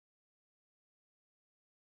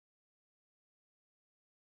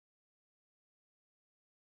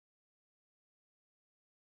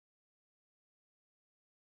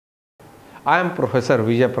I am Professor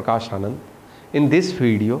Vijay Prakash Anand. In this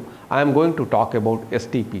video, I am going to talk about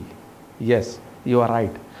STP. Yes, you are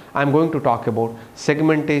right. I am going to talk about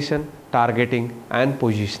segmentation, targeting and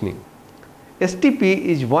positioning. STP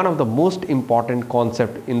is one of the most important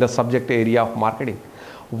concepts in the subject area of marketing.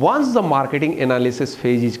 Once the marketing analysis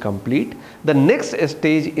phase is complete, the next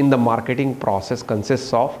stage in the marketing process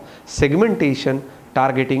consists of segmentation,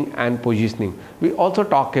 targeting and positioning. We also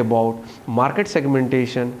talk about market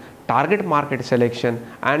segmentation, target market selection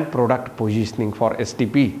and product positioning for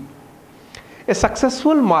STP. A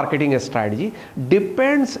successful marketing strategy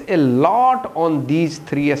depends a lot on these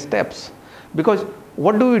three steps, because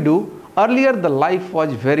what do? Earlier the life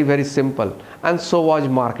was very simple, and so was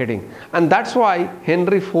marketing, and that's why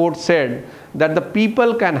Henry Ford said that the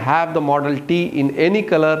people can have the Model T in any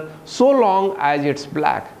color so long as it's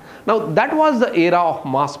black. Now that was the era of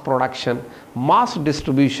mass production, mass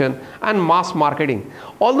distribution and mass marketing.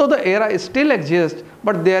 Although the era still exists,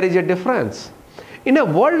 but there is a difference. In a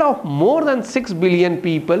world of more than 6 billion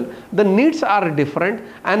people, the needs are different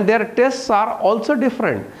and their tastes are also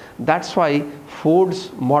different. That's why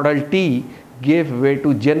Ford's Model T gave way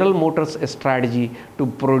to General Motors' strategy to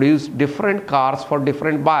produce different cars for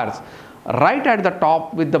different buyers, right at the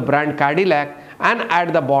top with the brand Cadillac and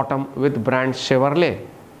at the bottom with brand Chevrolet.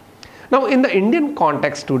 Now in the Indian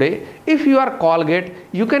context today, if you are Colgate,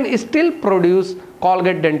 you can still produce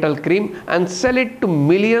Colgate dental cream and sell it to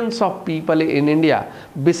millions of people in India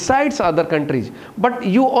besides other countries. But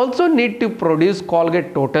you also need to produce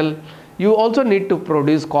Colgate Total, you also need to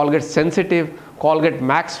produce Colgate Sensitive, Colgate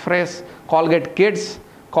Max Fresh, Colgate Kids,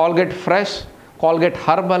 Colgate Fresh, Colgate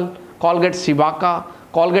Herbal, Colgate Sibaka,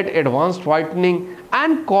 Colgate Advanced Whitening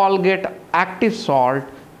and Colgate Active Salt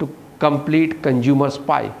to complete consumer's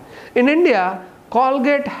pie. In India,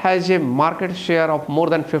 Colgate has a market share of more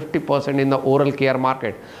than 50% in the oral care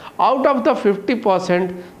market. Out of the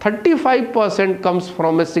 50%, 35% comes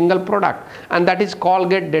from a single product, and that is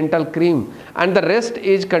Colgate dental cream, and the rest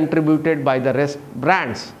is contributed by the rest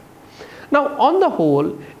brands. Now on the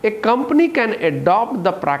whole, a company can adopt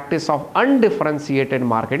the practice of undifferentiated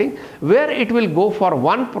marketing, where it will go for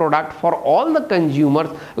one product for all the consumers,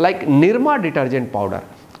 like Nirma detergent powder.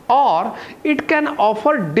 Or it can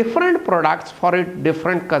offer different products for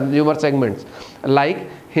different consumer segments, like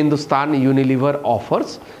Hindustan Unilever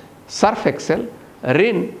offers Surf Excel,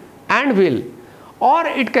 Rin and Will. Or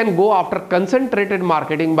it can go after concentrated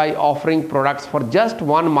marketing by offering products for just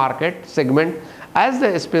one market segment, as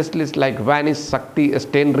the specialist like Vanish Sakti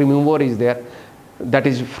stain remover is there, that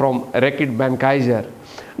is from Reckitt Benckiser.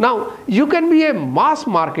 Now you can be a mass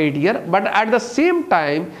marketeer, but at the same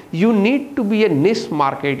time you need to be a niche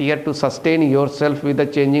marketeer to sustain yourself with the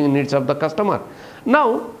changing needs of the customer.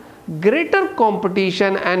 Now greater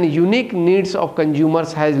competition and unique needs of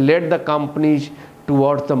consumers has led the companies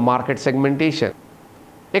towards the market segmentation.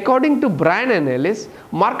 According to Brian Ellis,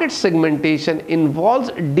 market segmentation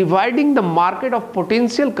involves dividing the market of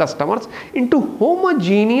potential customers into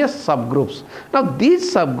homogeneous subgroups. Now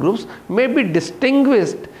these subgroups may be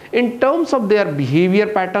distinguished in terms of their behavior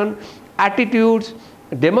pattern, attitudes,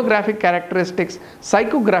 demographic characteristics,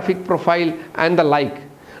 psychographic profile and the like.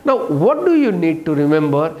 Now what do you need to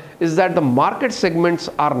remember is that the market segments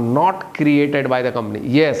are not created by the company.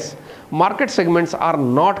 Yes, market segments are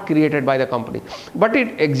not created by the company, but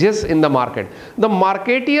it exists in the market. The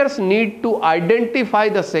marketeers need to identify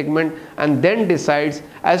the segment and then decides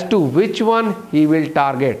as to which one he will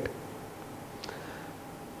target.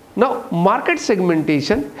 Now market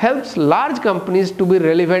segmentation helps large companies to be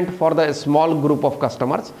relevant for the small group of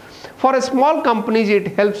customers. For a small companies,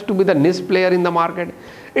 it helps to be the niche player in the market.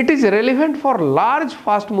 It is relevant for large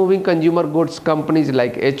fast moving consumer goods companies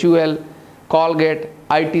like HUL, Colgate,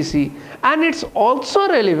 ITC, and it's also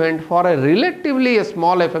relevant for a relatively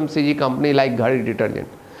small FMCG company like Ghadi detergent.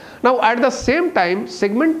 Now at the same time,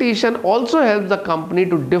 segmentation also helps the company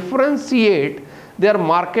to differentiate their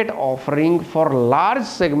market offering for large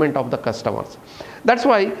segment of the customers. That's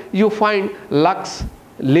why you find Lux,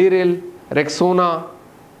 Liril, Rexona,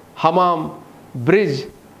 Hamam, Bridge,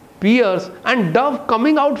 Pierce and Dove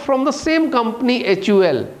coming out from the same company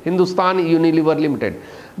HUL, Hindustan Unilever Limited.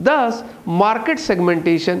 Thus, market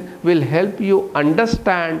segmentation will help you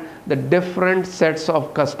understand the different sets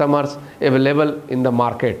of customers available in the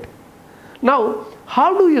market. Now,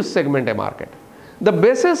 how do you segment a market? The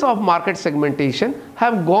basis of market segmentation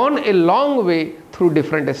have gone a long way through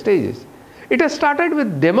different stages. It has started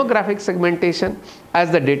with demographic segmentation,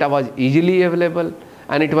 as the data was easily available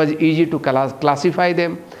and it was easy to classify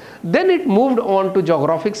them. Then it moved on to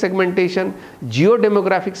geographic segmentation,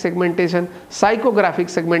 geodemographic segmentation, psychographic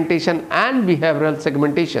segmentation and behavioral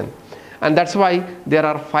segmentation. And that's why there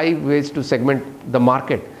are 5 ways to segment the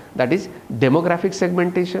market. That is demographic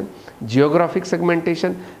segmentation, geographic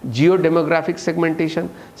segmentation, geodemographic segmentation,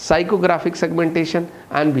 psychographic segmentation,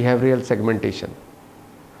 and behavioral segmentation.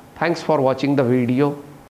 Thanks for watching the video.